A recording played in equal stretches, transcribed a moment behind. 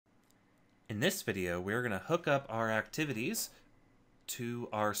In this video, we're going to hook up our activities to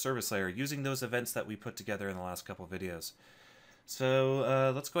our service layer using those events that we put together in the last couple videos.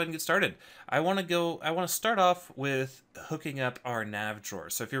 So let's go ahead and get started. I want to start off with hooking up our nav drawer.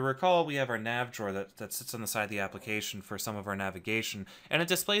 So if you recall, we have our nav drawer that sits on the side of the application for some of our navigation, and it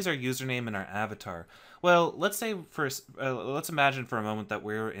displays our username and our avatar. Well, let's imagine for a moment that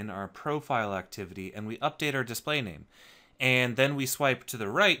we're in our profile activity and we update our display name. And then we swipe to the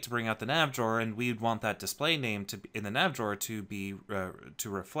right to bring out the nav drawer, and we'd want that display name in the nav drawer to be to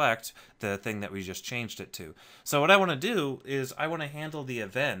reflect the thing that we just changed it to. So what I want to do is I want to handle the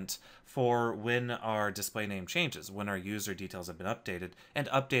event for when our display name changes, when our user details have been updated, and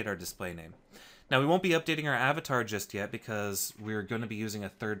update our display name. Now, we won't be updating our avatar just yet because we're going to be using a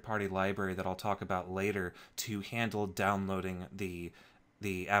third-party library that I'll talk about later to handle downloading the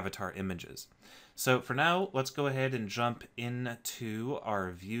avatar images. So for now, let's go ahead and jump into our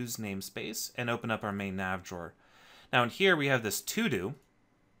views namespace and open up our main nav drawer. Now in here we have this to do,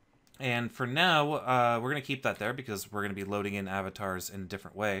 and for now we're going to keep that there because we're going to be loading in avatars in a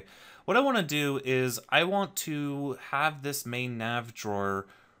different way. What I want to do is I want to have this main nav drawer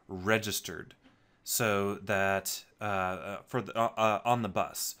registered so that on the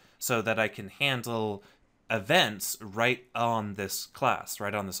bus, so that I can handle events right on this class,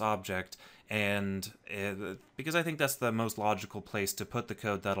 right on this object, and because I think that's the most logical place to put the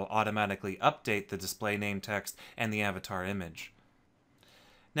code that'll automatically update the display name text and the avatar image.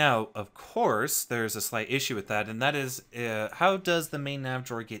 Now, of course, there's a slight issue with that, and that is how does the main nav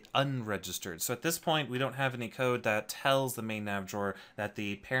drawer get unregistered? So at this point, we don't have any code that tells the main nav drawer that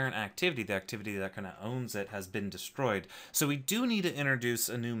the parent activity, the activity that kind of owns it, has been destroyed. So we do need to introduce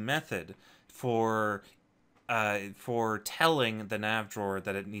a new method for telling the nav drawer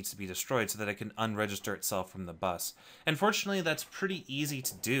that it needs to be destroyed so that it can unregister itself from the bus. Unfortunately, that's pretty easy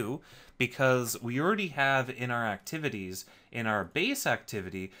to do because we already have in our activities, in our base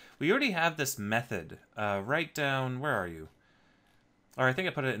activity, we already have this method right down, where are you? Or I think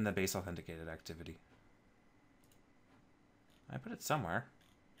I put it in the base authenticated activity. I put it somewhere.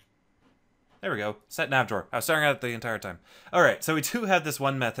 There we go. Set nav drawer. I was staring at it the entire time. All right, so we do have this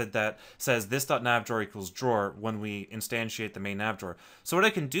one method that says this.navDrawer equals drawer when we instantiate the main nav drawer. So what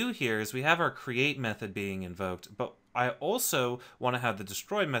I can do here is we have our create method being invoked, but I also want to have the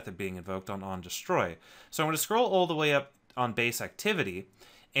destroy method being invoked on onDestroy. So I'm going to scroll all the way up on base activity,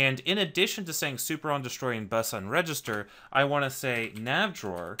 and in addition to saying super onDestroy and bus unregister, I want to say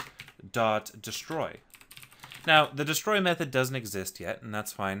navDrawer.destroy. Now, the destroy method doesn't exist yet, and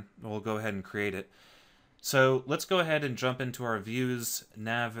that's fine. We'll go ahead and create it. So let's go ahead and jump into our views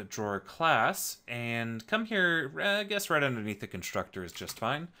nav drawer class and come here, I guess right underneath the constructor is just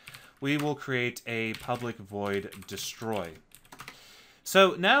fine. We will create a public void destroy.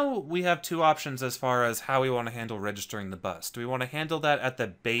 So now we have two options as far as how we want to handle registering the bus. Do we want to handle that at the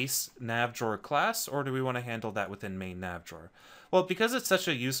base nav drawer class, or do we want to handle that within main nav drawer? Well, because it's such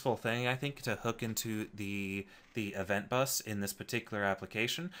a useful thing, I think, to hook into the event bus in this particular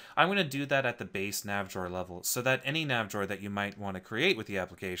application, I'm going to do that at the base nav drawer level so that any nav drawer that you might want to create with the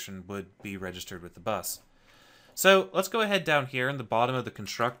application would be registered with the bus. So let's go ahead down here in the bottom of the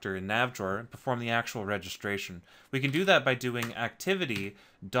constructor in nav drawer and perform the actual registration. We can do that by doing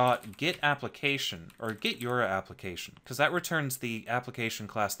activity.getApplication or getYourApplication, because that returns the application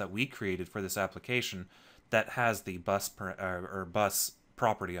class that we created for this application that has the bus bus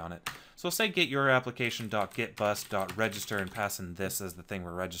property on it. So we'll say getYourApplication.getBus.register and pass in this as the thing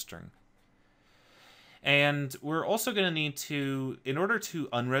we're registering. And we're also going to need to, in order to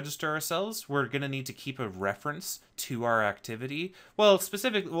unregister ourselves, we're going to need to keep a reference to our activity. Well,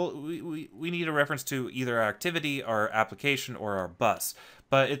 we need a reference to either our activity, our application, or our bus.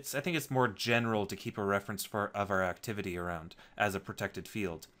 But I think it's more general to keep a reference of our activity around as a protected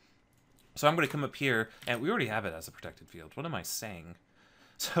field. So I'm going to come up here, and we already have it as a protected field. What am I saying?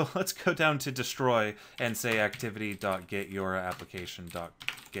 So let's go down to destroy and say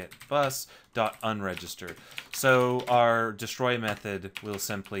activity.getYourApplication.getBus.unregister. So our destroy method will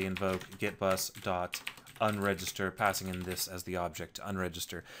simply invoke getBus.unregister, passing in this as the object to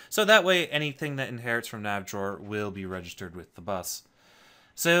unregister. So that way anything that inherits from navDrawer will be registered with the bus.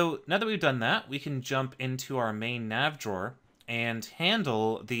 So now that we've done that, we can jump into our main navDrawer and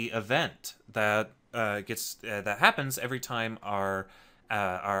handle the event that that happens every time our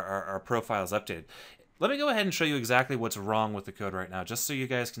profile is updated. Let me go ahead and show you exactly what's wrong with the code right now, just so you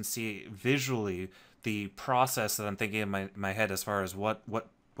guys can see visually the process that I'm thinking in my head as far as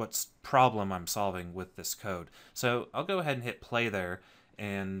what's problem I'm solving with this code. So I'll go ahead and hit play there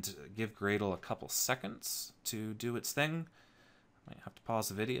and give Gradle a couple seconds to do its thing. Might have to pause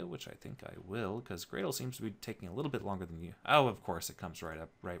the video, which I think I will, because Gradle seems to be taking a little bit longer than you. Oh, of course, it comes right up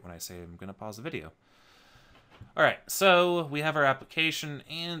right when I say I'm going to pause the video. All right, so we have our application,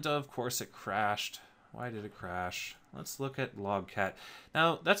 and of course it crashed. Why did it crash? Let's look at Logcat.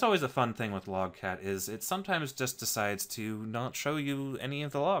 Now, that's always a fun thing with Logcat, is it sometimes just decides to not show you any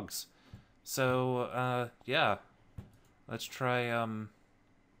of the logs. So, yeah. Let's try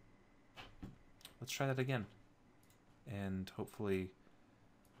that again. And hopefully,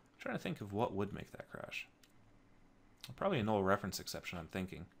 I'm trying to think of what would make that crash. Probably a null reference exception, I'm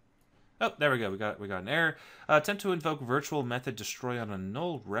thinking. Oh, there we go. We got an error. Attempt to invoke virtual method destroy on a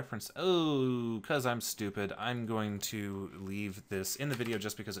null reference. Oh, because I'm stupid, I'm going to leave this in the video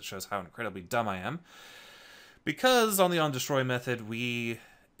just because it shows how incredibly dumb I am. Because on the onDestroy method, we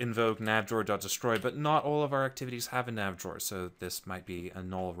invoke navdrawer.destroy, but not all of our activities have a navdrawer, so this might be a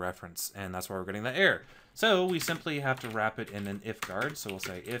null reference, and that's why we're getting that error. So we simply have to wrap it in an if guard. So we'll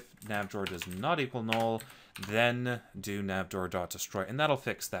say if navdrawer does not equal null, then do navdrawer.destroy, and that'll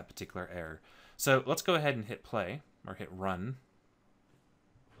fix that particular error. So let's go ahead and hit play, or hit run,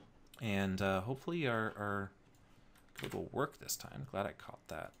 and hopefully our code will work this time. Glad I caught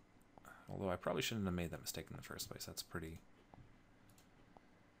that. Although I probably shouldn't have made that mistake in the first place. That's a pretty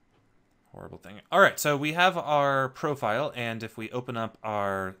horrible thing. All right, so we have our profile, and if we open up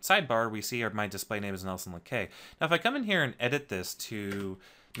our sidebar, we see my display name is Nelson Laquet. Now, if I come in here and edit this to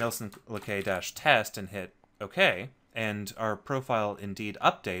Nelson Laquet-test and hit OK, and our profile indeed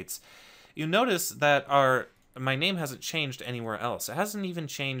updates, you notice that my name hasn't changed anywhere else. It hasn't even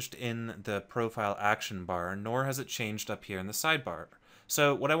changed in the profile action bar, nor has it changed up here in the sidebar.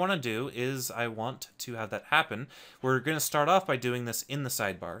 So what I want to do is I want to have that happen. We're going to start off by doing this in the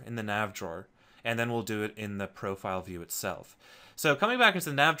sidebar, in the nav drawer, and then we'll do it in the profile view itself. So coming back into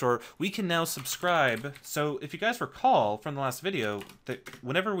the nav drawer, we can now subscribe. So if you guys recall from the last video, that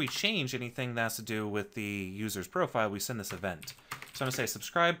whenever we change anything that has to do with the user's profile, we send this event. So I'm going to say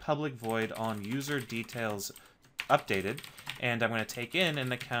subscribe public void on user details updated, and I'm going to take in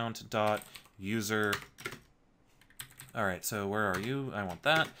an account dot user. All right, so where are you? I want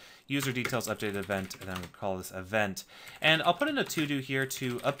that. User details updated event, and then we'll call this event. And I'll put in a to-do here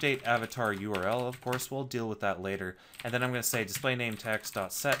to update avatar URL. Of course, we'll deal with that later. And then I'm going to say display name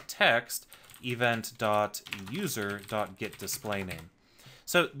text.set text event.user.get display name.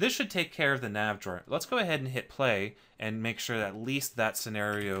 So this should take care of the nav drawer. Let's go ahead and hit play and make sure that at least that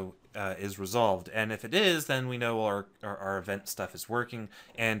scenario is resolved. And if it is, then we know our event stuff is working,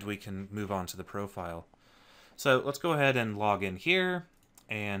 and we can move on to the profile. So let's go ahead and log in here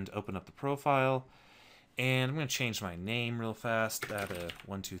and open up the profile. And I'm going to change my name real fast. That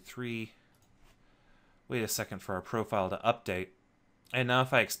 123. Wait a second for our profile to update. And now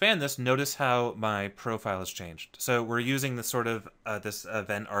if I expand this, notice how my profile has changed. So we're using this sort of this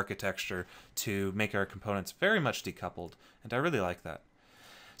event architecture to make our components very much decoupled. And I really like that.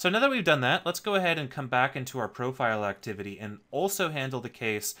 So now that we've done that, let's go ahead and come back into our profile activity and also handle the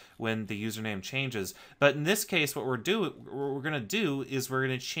case when the username changes. But in this case, what we're going to do is we're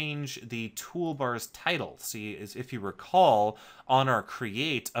going to change the toolbar's title. See, if you recall, on our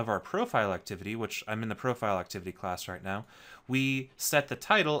create of our profile activity, which I'm in the profile activity class right now, we set the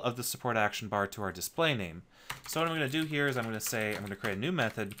title of the support action bar to our display name. So what I'm going to do here is I'm going to create a new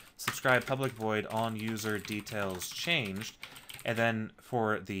method, subscribe public void on user details changed. And then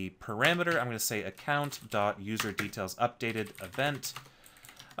for the parameter, I'm going to say account.userDetailsUpdated event.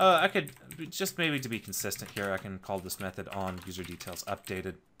 I could, just maybe to be consistent here, I can call this method on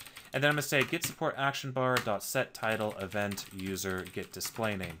userDetailsUpdated. And then I'm going to say get support action bar dot set title event user get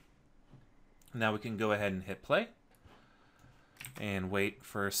display name. Now we can go ahead and hit play and wait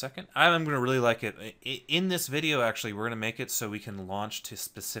for a second. I'm going to really like it. In this video, actually, we're going to make it so we can launch to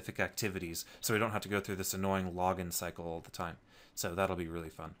specific activities, so we don't have to go through this annoying login cycle all the time. So that'll be really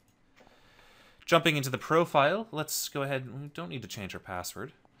fun. Jumping into the profile, let's go ahead. We don't need to change our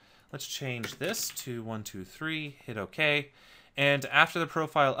password. Let's change this to 123, hit OK. And after the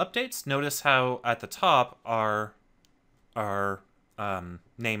profile updates, notice how at the top our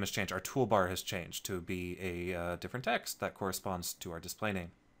name has changed. Our toolbar has changed to be a different text that corresponds to our display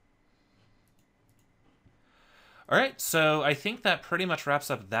name. All right, so I think that pretty much wraps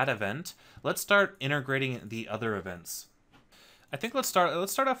up that event. Let's start integrating the other events. I think let's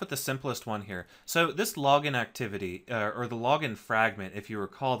start off with the simplest one here. So this login activity, or the login fragment, if you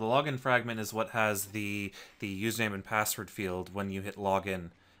recall, the login fragment is what has the username and password field when you hit login,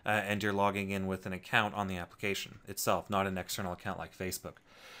 and you're logging in with an account on the application itself, not an external account like Facebook.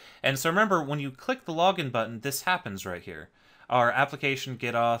 And so remember, when you click the login button, this happens right here. our application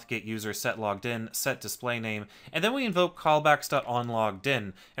get auth, get user, set logged in, set display name, and then we invoke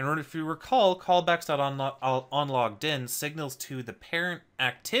callbacks.onLoggedIn. And if you recall, callbacks.onLoggedIn signals to the parent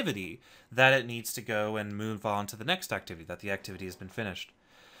activity that it needs to go and move on to the next activity, that the activity has been finished.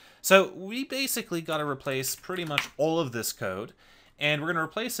 So we basically got to replace pretty much all of this code, and we're going to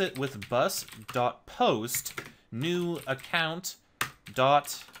replace it with bus.post new account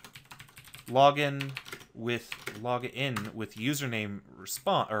dot login with username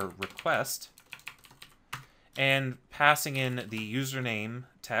request, and passing in the username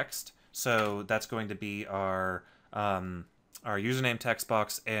text. So that's going to be our username text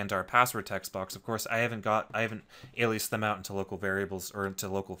box and our password text box. Of course, I haven't aliased them out into local variables or into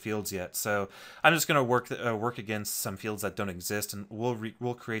local fields yet. So I'm just going to work against some fields that don't exist, and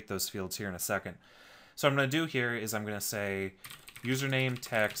we'll create those fields here in a second. So what I'm going to do here is I'm going to say username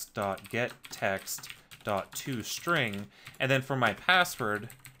text dot get text dot toString, and then for my password,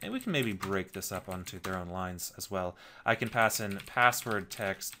 and we can maybe break this up onto their own lines as well, I can pass in password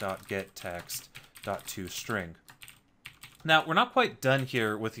text dot get text dot toString. Now, we're not quite done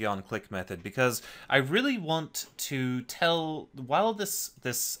here with the onClick method, because I really want to tell, while this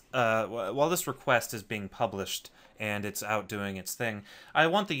request is being published and it's out doing its thing, I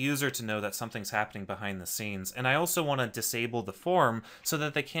want the user to know that something's happening behind the scenes, and I also want to disable the form so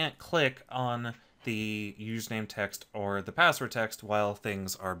that they can't click on the username text or the password text while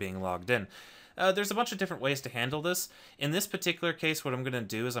things are being logged in. There's a bunch of different ways to handle this. In this particular case, what I'm going to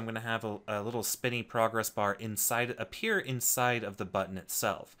do is I'm going to have a little spinny progress bar appear inside of the button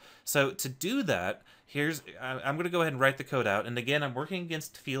itself. So to do that, I'm going to go ahead and write the code out. And again, I'm working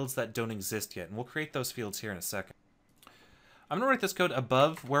against fields that don't exist yet, and we'll create those fields here in a second. I'm going to write this code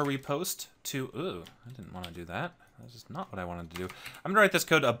above where we post to... Ooh, I didn't want to do that. That's just not what I wanted to do. I'm going to write this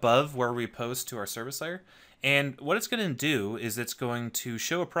code above where we post to our service layer. And what it's going to do is it's going to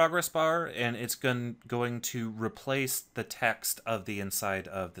show a progress bar, and it's going to replace the text of the inside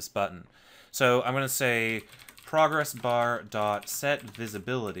of this button. So I'm going to say progress bar dot set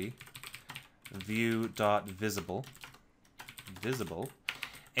visibility view dot visible,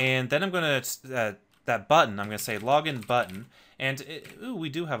 and then I'm going to that button, I'm going to say login button, and ooh, we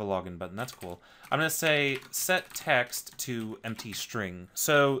do have a login button. That's cool. I'm going to say set text to empty string.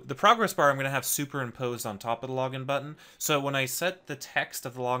 So the progress bar I'm going to have superimposed on top of the login button. So when I set the text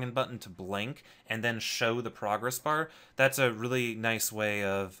of the login button to blank and then show the progress bar, that's a really nice way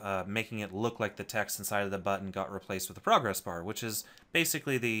of making it look like the text inside of the button got replaced with the progress bar, which is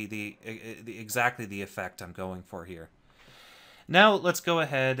basically exactly the effect I'm going for here. Now let's go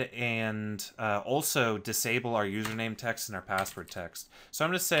ahead and also disable our username text and our password text. So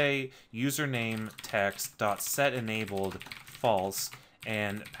I'm going to say username text dot set enabled false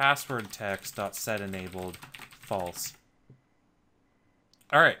and password text dot set enabled false.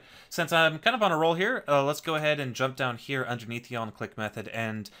 All right, since I'm kind of on a roll here, let's go ahead and jump down here underneath the onClick method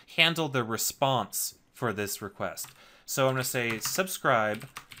and handle the response for this request. So I'm going to say subscribe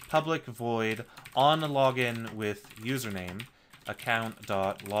public void on login with username account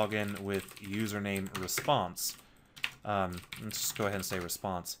dot login with username response. Let's just go ahead and say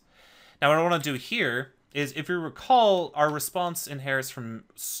response. Now what I want to do here is, if you recall, our response inherits from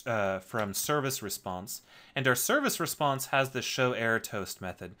service response, and our service response has the show error toast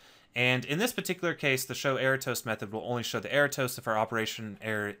method. And in this particular case, the show error toast method will only show the error toast if our operation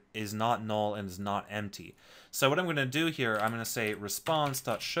error is not null and is not empty. So what I'm going to do here, I'm going to say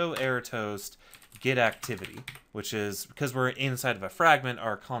response.show error toast get activity, which is, because we're inside of a fragment,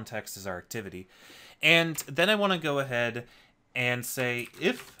 our context is our activity. And then I want to go ahead and say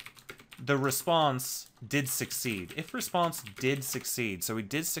if the response did succeed. If response did succeed, so we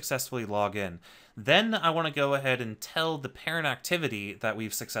did successfully log in, then I want to go ahead and tell the parent activity that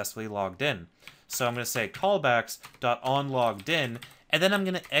we've successfully logged in. So I'm going to say callbacks.onLoggedIn, and then I'm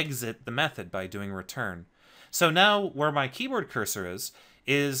going to exit the method by doing return. So now where my keyboard cursor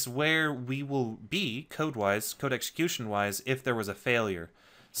is where we will be code-wise, code execution-wise, if there was a failure.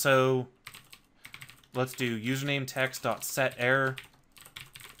 So let's do username text.setError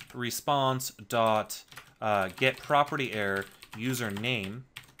response dot get property error username,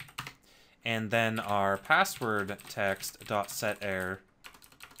 and then our password text dot set error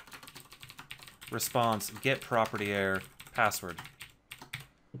response get property error password.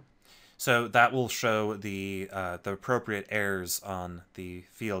 So that will show the appropriate errors on the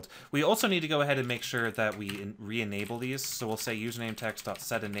field. We also need to go ahead and make sure that we re-enable these. So we'll say username text dot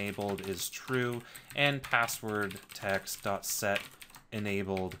set enabled is true, and password text dot set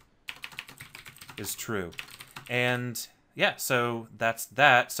enabled is true. And yeah, so that's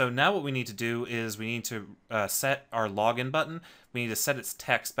that. So now what we need to do is we need to set our login button. We need to set its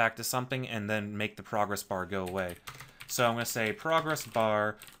text back to something and then make the progress bar go away. So I'm going to say progress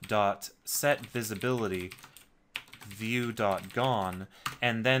bar dot set visibility view.gone,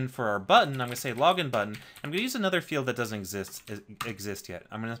 and then for our button, I'm going to say login button. I'm going to use another field that doesn't exist yet.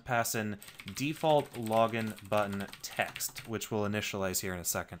 I'm going to pass in default login button text, which we'll initialize here in a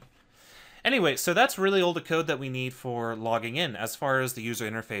second. Anyway, so that's really all the code that we need for logging in as far as the user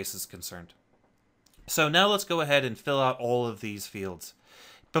interface is concerned. So now let's go ahead and fill out all of these fields.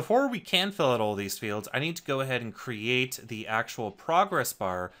 Before we can fill out all these fields, I need to go ahead and create the actual progress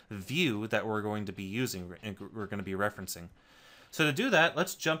bar view that we're going to be using and we're going to be referencing. So to do that,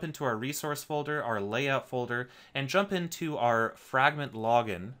 let's jump into our resource folder, our layout folder, and jump into our fragment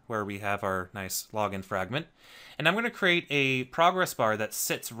login, where we have our nice login fragment. And I'm going to create a progress bar that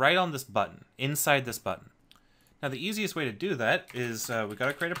sits right on this button, inside this button. Now the easiest way to do that is we got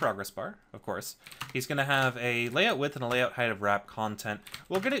to create a progress bar, of course. He's going to have a layout width and a layout height of wrap content.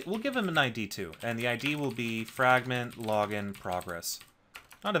 We'll give him an ID too, and the ID will be fragment login progress.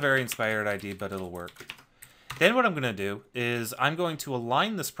 Not a very inspired ID, but it'll work. Then what I'm going to do is I'm going to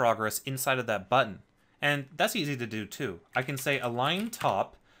align this progress inside of that button, and that's easy to do too. I can say align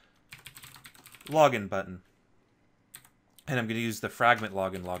top login button, and I'm going to use the fragment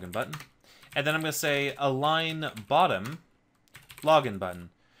login button. And then I'm going to say align bottom login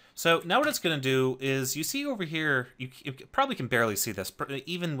button. So now what it's going to do is, you see over here, you probably can barely see this,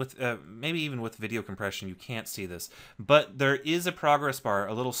 even with maybe even with video compression, you can't see this. But there is a progress bar,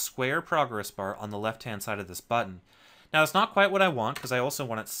 a little square progress bar on the left-hand side of this button. Now it's not quite what I want, because I also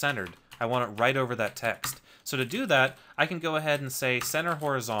want it centered. I want it right over that text. So to do that, I can go ahead and say center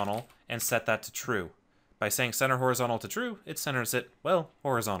horizontal and set that to true. By saying center horizontal to true, it centers it, well,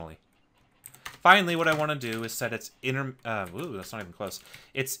 horizontally. Finally, what I want to do is set its ooh, that's not even close.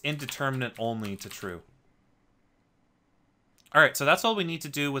 It's indeterminate only to true. All right, so that's all we need to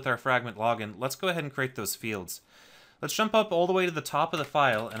do with our fragment login. Let's go ahead and create those fields. Let's jump up all the way to the top of the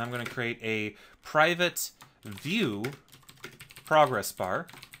file, and I'm going to create a private view progress bar.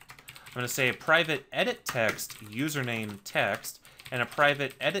 I'm going to say a private edit text username text, and a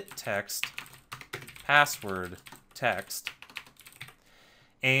private edit text password text.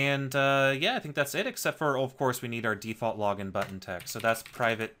 And yeah, I think that's it, except for, of course, we need our default login button text. So that's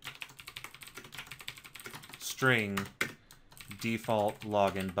private string default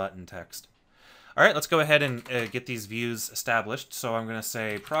login button text. All right, let's go ahead and get these views established. So I'm going to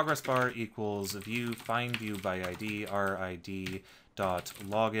say progress bar equals view find view by ID RID dot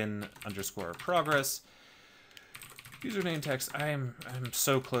login underscore progress. Username text. I'm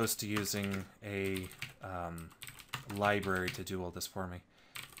so close to using a library to do all this for me,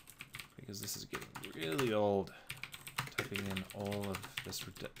 because this is getting really old, typing in all of this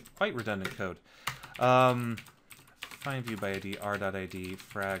quite redundant code. Find view by ID, r.id,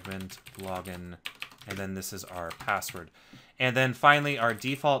 fragment, login, and then this is our password. And then finally, our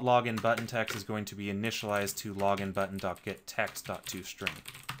default login button text is going to be initialized to login button.getText.toString.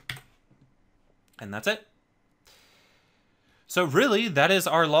 And that's it. So really, that is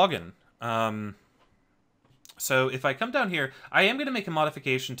our login. So if I come down here, I am going to make a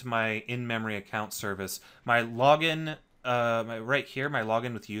modification to my in-memory account service. My login, right here, my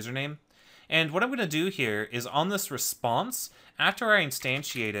login with username. And what I'm going to do here is on this response, after I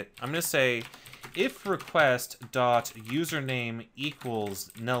instantiate it, I'm going to say if request.username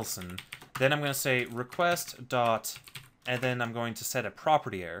equals Nelson, then I'm going to say request dot, and then I'm going to set a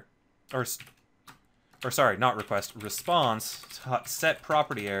property error, or sorry, not request, response dot set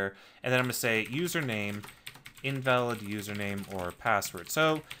property error, and then I'm going to say username invalid username or password.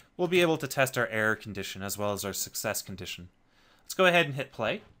 So we'll be able to test our error condition as well as our success condition. Let's go ahead and hit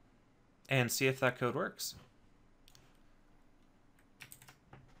play and see if that code works.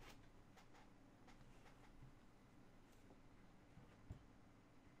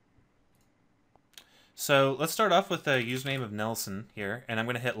 So let's start off with the username of Nelson here, and I'm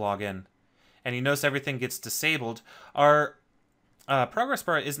going to hit login. And you notice everything gets disabled. Our progress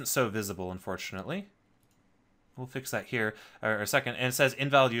bar isn't so visible, unfortunately. We'll fix that here or a second. And it says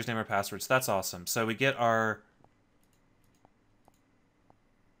invalid username or password, so that's awesome. So we get our...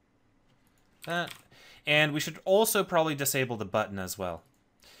 that. And we should also probably disable the button as well.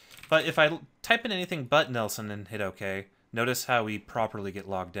 But if I type in anything but Nelson and hit OK, notice how we properly get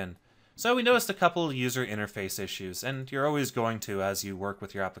logged in. So we noticed a couple user interface issues, and you're always going to as you work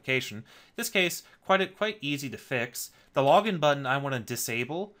with your application. In this case, quite easy to fix. The login button I want to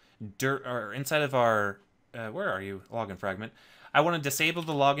disable inside of our... where are you? Login fragment. I want to disable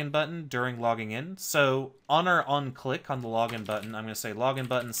the login button during logging in. So on our on-click on the login button, I'm going to say login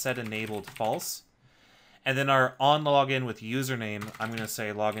button set enabled false. And then our on login with username, I'm going to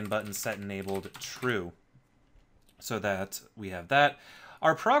say login button set enabled true. So that we have that.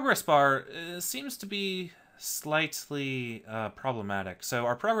 Our progress bar seems to be slightly problematic. So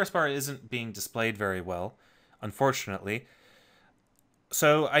our progress bar isn't being displayed very well, unfortunately.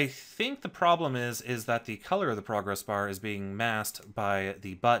 So I think the problem is that the color of the progress bar is being masked by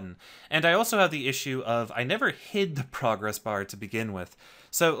the button. And I also have the issue of I never hid the progress bar to begin with.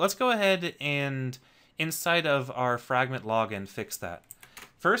 So let's go ahead and inside of our fragment login fix that.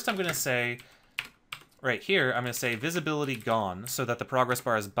 First I'm going to say, right here, I'm going to say visibility gone so that the progress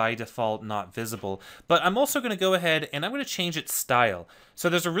bar is by default not visible. But I'm also going to go ahead and I'm going to change its style. So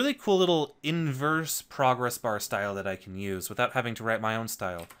there's a really cool little inverse progress bar style that I can use without having to write my own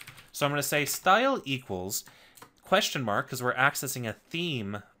style. So I'm going to say style equals question mark, because we're accessing a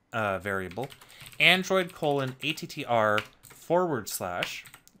theme variable, Android:attr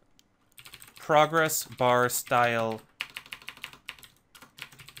 / progress bar style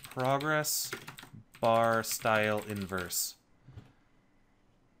inverse.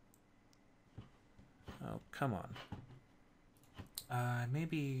 Oh, come on. I may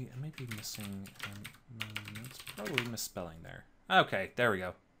be missing. It's probably misspelling there. Okay, there we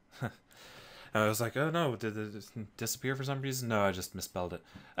go. I was like, oh no, did it disappear for some reason? No, I just misspelled it.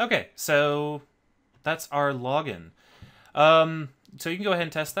 Okay, so that's our login. So you can go ahead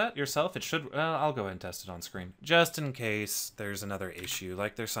and test that yourself. It should, I'll go ahead and test it on screen, just in case there's another issue,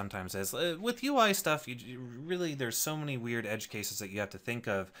 like there sometimes is. With UI stuff, really, there's so many weird edge cases that you have to think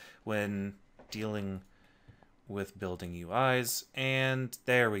of when dealing with building UIs, and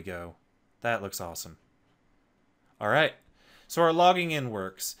there we go. That looks awesome. All right, so our logging in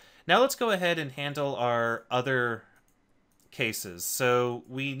works. Now let's go ahead and handle our other cases. So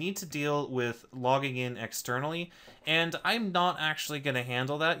we need to deal with logging in externally, and I'm not actually going to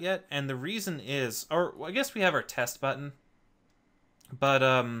handle that yet. And the reason is, or I guess we have our test button, but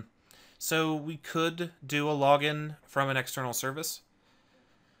so we could do a login from an external service.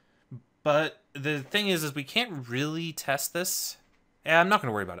 But the thing is we can't really test this. Yeah, I'm not going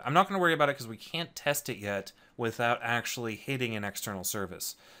to worry about it. I'm not going to worry about it because we can't test it yet without actually hitting an external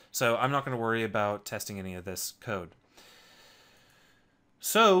service. So I'm not going to worry about testing any of this code.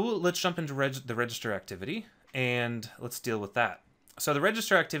 So let's jump into the register activity, and let's deal with that. So the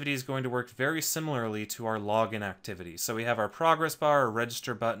register activity is going to work very similarly to our login activity. So we have our progress bar, our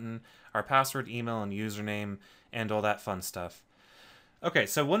register button, our password, email, and username, and all that fun stuff. Okay,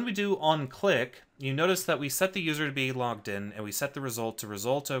 so when we do on click, you notice that we set the user to be logged in, and we set the result to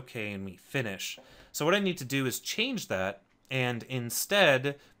result OK, and we finish. So what I need to do is change that, and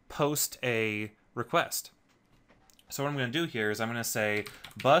instead post a request. So what I'm going to do here is I'm going to say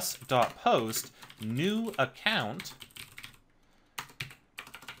bus.post new account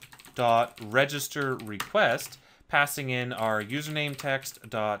 .register request, passing in our username text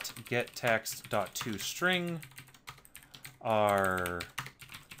 .get text .toString, our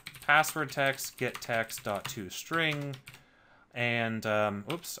password text get text .toString, and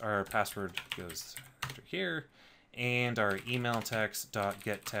oops, our password goes after here, and our email text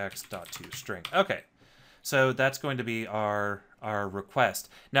 .get text .toString. Okay. So that's going to be our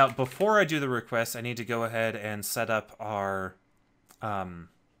request. Now, before I do the request, I need to go ahead and set up our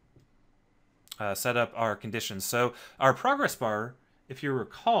conditions. So our progress bar, if you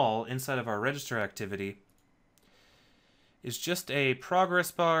recall, inside of our register activity, is just a progress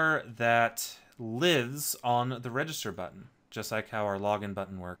bar that lives on the register button, just like how our login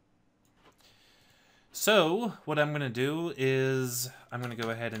button works. So what I'm going to do is I'm going to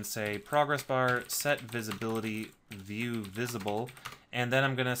go ahead and say progress bar set visibility view visible, and then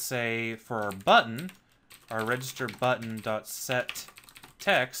I'm going to say for our button, our register button dot set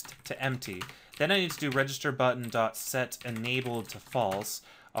text to empty. Then I need to do register button dot set enabled to false,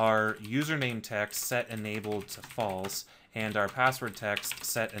 our username text set enabled to false, and our password text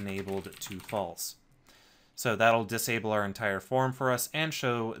set enabled to false. So that'll disable our entire form for us and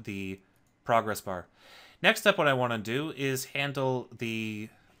show the progress bar. Next up, what I want to do is handle the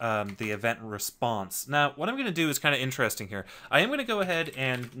event response. Now, what I'm going to do is kind of interesting here. I am going to go ahead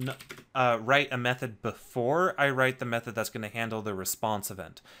and write a method before I write the method that's going to handle the response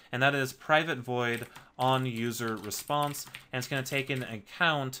event. And that is private void on user response, and it's going to take in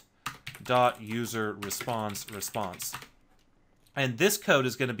account dot user response response. And this code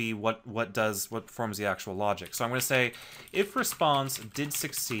is going to be what performs the actual logic. So I'm going to say if response did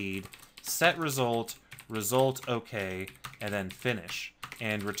succeed, set result OK, and then finish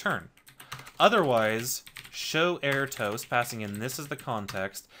and return. Otherwise, show error toast, passing in this as the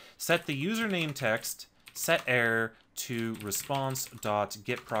context, set the username text, set error to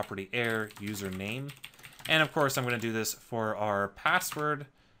response.getPropertyError username. And of course, I'm going to do this for our password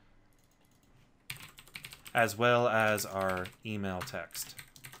as well as our email text.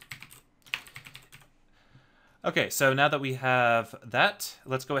 Okay, so now that we have that,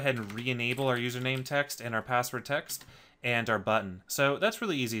 let's go ahead and re-enable our username text and our password text and our button. So that's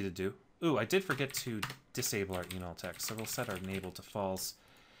really easy to do. Ooh, I did forget to disable our email text, so we'll set our enable to false.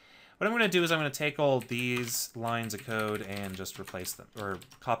 What I'm going to do is I'm going to take all these lines of code and just replace them, or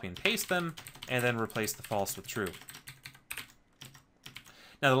copy and paste them, and then replace the false with true.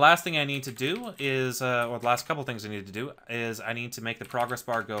 Now, the last thing I need to do is, or the last couple things I need to do is I need to make the progress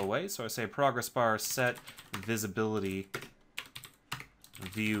bar go away. So I say progress bar set visibility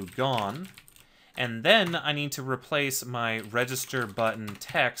view gone. And then I need to replace my register button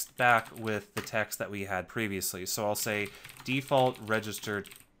text back with the text that we had previously. So I'll say default registered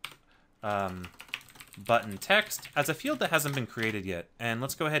button text as a field that hasn't been created yet. And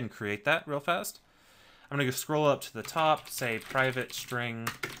let's go ahead and create that real fast. I'm going to scroll up to the top, say private string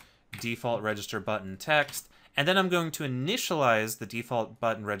default register button text, and then I'm going to initialize the default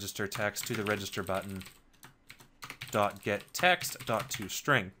button register text to the register button dot get text dot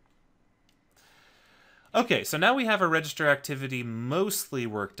toString. Okay, so now we have our register activity mostly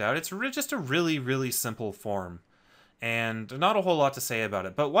worked out. It's just a really, really simple form, and not a whole lot to say about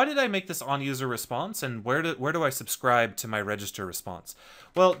it. But why did I make this on user response, and where do I subscribe to my register response?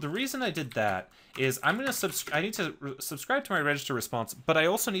 Well, the reason I did that is I need to subscribe to my register response, but I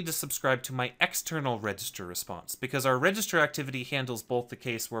also need to subscribe to my external register response, because our register activity handles both the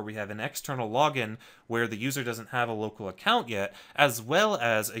case where we have an external login where the user doesn't have a local account yet, as well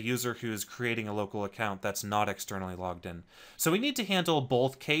as a user who's creating a local account that's not externally logged in. So we need to handle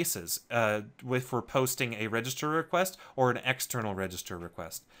both cases if we're posting a register request or an external register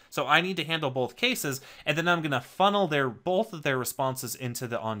request. So I need to handle both cases, and then I'm going to funnel both of their responses into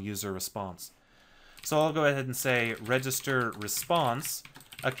the on-user response. So I'll go ahead and say register response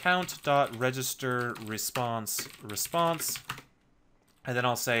account.register response response, and then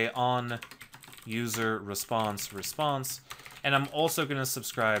I'll say on user response response, and I'm also going to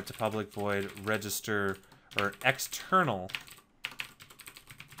subscribe to public void register or external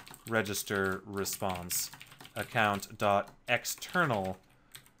register response account.external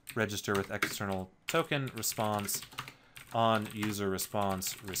register with external token response on user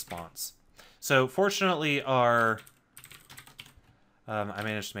response response. So fortunately our, I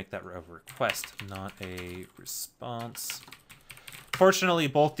managed to make that a request, not a response. Fortunately,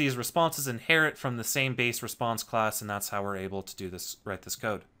 both these responses inherit from the same base response class, and that's how we're able to do this, write this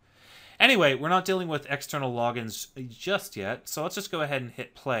code. Anyway, we're not dealing with external logins just yet, so let's just go ahead and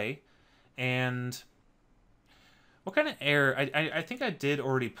hit play. And what kind of error? I think I did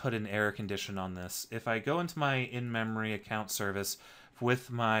already put an error condition on this. If I go into my in-memory account service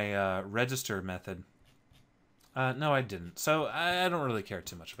with my register method, no, I didn't. So I don't really care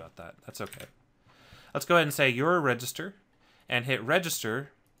too much about that. That's okay. Let's go ahead and say you're a register and hit register,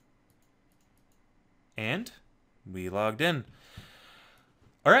 and we logged in.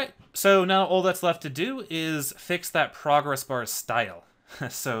 All right, so now all that's left to do is fix that progress bar style.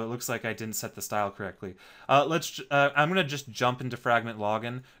 So it looks like I didn't set the style correctly. I'm going to just jump into fragment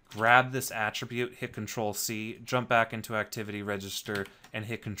login, grab this attribute, hit Control-C, jump back into activity register, and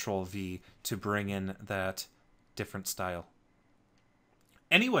hit Control-V to bring in that different style.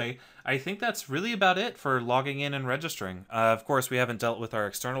 Anyway, I think that's really about it for logging in and registering. Of course, we haven't dealt with our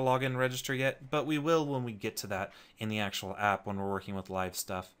external login register yet, but we will when we get to that in the actual app when we're working with live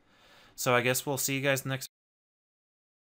stuff. So I guess we'll see you guys next